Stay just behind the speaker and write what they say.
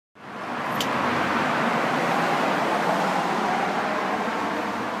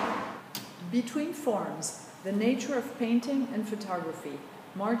Between Forms, The Nature of Painting and Photography,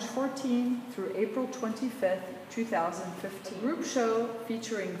 March 14 through April 25th, 2015. A group show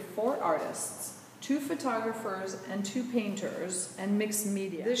featuring 4 artists, 2 photographers and 2 painters, and mixed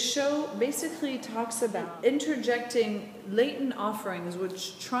media. This show basically talks about interjecting latent offerings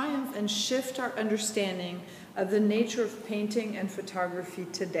which triumph and shift our understanding of the nature of painting and photography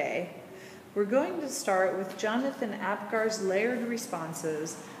today. We're going to start with Jonathan Apgar's layered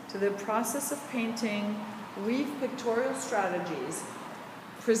responses to the process of painting, weave pictorial strategies,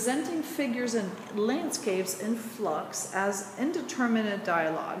 presenting figures and landscapes in flux as indeterminate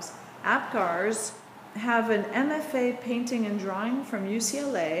dialogues. Apgar's have an MFA painting and drawing from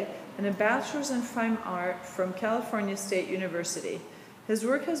UCLA and a bachelor's in fine art from California State University. His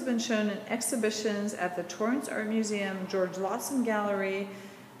work has been shown in exhibitions at the Torrance Art Museum, George Lawson Gallery,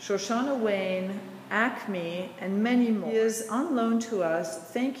 Shoshana Wayne, Acme, and many more. He is on loan to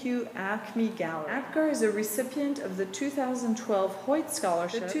us. Thank you, Acme Gallery. Apgar is a recipient of the 2012 Hoyt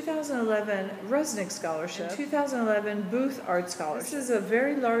Scholarship, the 2011 Resnick Scholarship, and 2011 Booth Art Scholarship. This is a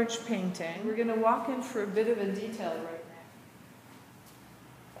very large painting. We're going to walk in for a bit of a detail right now.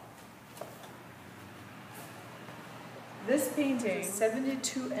 This painting is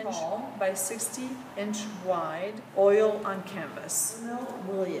 72-inch tall by 60-inch wide, oil on canvas. Donnell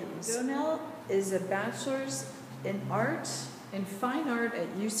Williams. Donnell is a bachelor's in art, in fine art at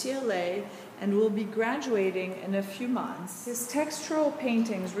UCLA, and will be graduating in a few months. His textural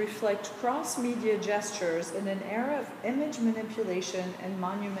paintings reflect cross-media gestures in an era of image manipulation and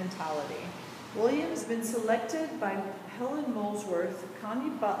monumentality. Williams has been selected by Helen Molesworth, Connie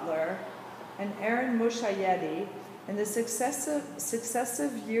Butler, and Aaron Moshayedi in the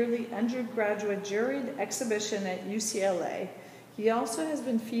successive yearly undergraduate juried exhibition at UCLA. He also has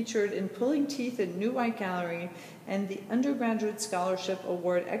been featured in Pulling Teeth at New White Gallery and the Undergraduate Scholarship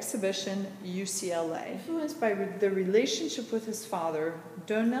Award exhibition, UCLA. Influenced by the relationship with his father,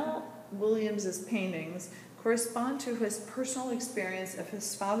 Donnell Williams' paintings correspond to his personal experience of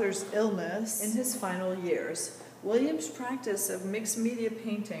his father's illness in his final years. Williams' practice of mixed media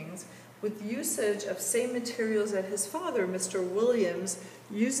paintings with usage of same materials that his father, Mr. Williams,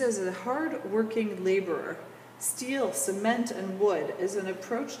 used as a hard-working laborer. Steel, cement, and wood is an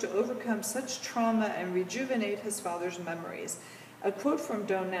approach to overcome such trauma and rejuvenate his father's memories. A quote from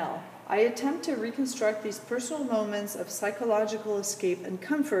Donnell: "I attempt to reconstruct these personal moments of psychological escape and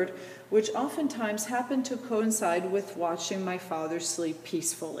comfort, which oftentimes happen to coincide with watching my father sleep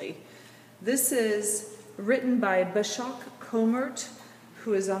peacefully." This is written by Bashak Komert,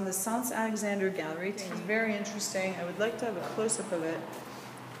 who is on the Sonce Alexander Gallery. It's very interesting. I would like to have a close-up of it.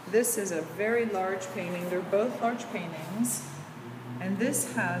 This is a very large painting. They're both large paintings. And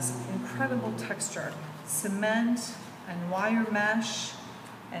this has incredible texture. Cement and wire mesh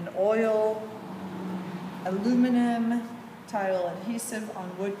and oil, aluminum, tile adhesive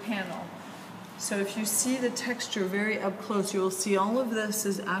on wood panel. So if you see the texture very up close, you will see all of this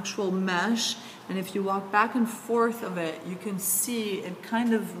is actual mesh, and if you walk back and forth of it, you can see it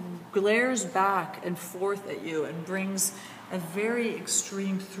kind of glares back and forth at you and brings a very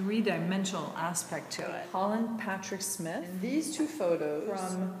extreme 3-dimensional aspect to it. Colin Patrick Smith. And these 2 photos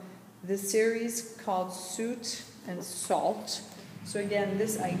from the series called Soot and Salt. So again,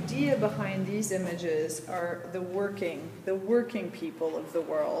 this idea behind these images are the working people of the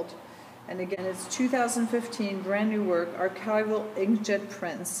world. And again, it's 2015, brand new work, archival inkjet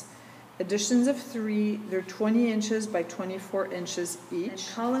prints. Editions of 3, they're 20 inches by 24 inches each.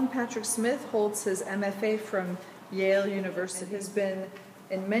 And Colin Patrick Smith holds his MFA from Yale University. He has been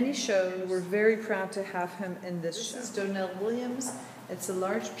in many shows. We're very proud to have him in this show. This is Donnell Williams. It's a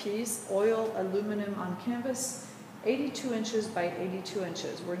large piece, oil aluminum on canvas, 82 inches by 82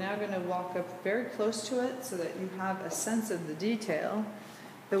 inches. We're now going to walk up very close to it so that you have a sense of the detail.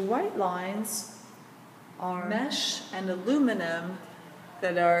 The white lines are mesh and aluminum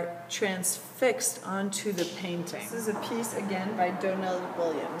that are transfixed onto the painting. This is a piece, again, by Donnell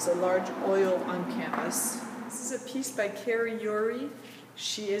Williams, a large oil on canvas. This is a piece by Carrie Yuri.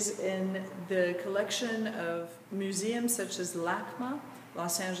 She is in the collection of museums such as LACMA,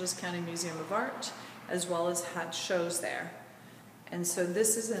 Los Angeles County Museum of Art, as well as had shows there. And so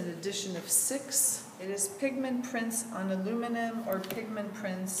this is an edition of 6. It is pigment prints on aluminum or pigment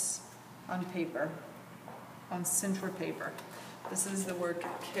prints on paper, on sinter paper. This is the work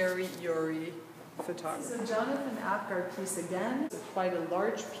Carrie Yuri photography. This is a Jonathan Apgar piece again. It's quite a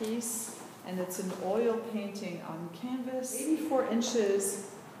large piece, and it's an oil painting on canvas, 84 inches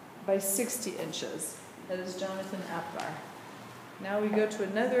by 60 inches. That is Jonathan Apgar. Now we go to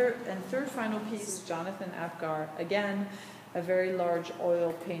another and third final piece, Jonathan Apgar. Again, a very large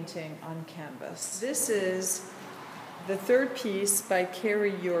oil painting on canvas. This is the third piece by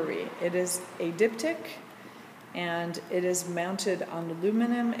Carrie Yuri. It is a diptych, and it is mounted on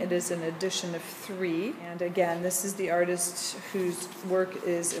aluminum. It is an edition of 3. And again, this is the artist whose work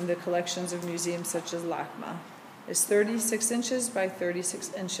is in the collections of museums such as LACMA. It's 36 inches by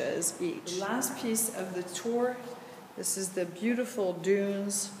 36 inches each. The last piece of the tour, this is the beautiful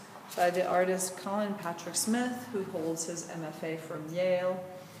dunes by the artist Colin Patrick Smith, who holds his MFA from Yale.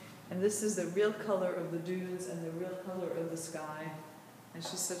 And this is the real color of the dunes and the real color of the sky. And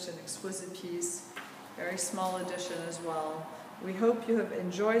she's such an exquisite piece. Very small edition as well. We hope you have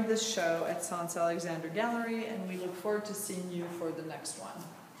enjoyed this show at Sonce Alexander Gallery, and we look forward to seeing you for the next one.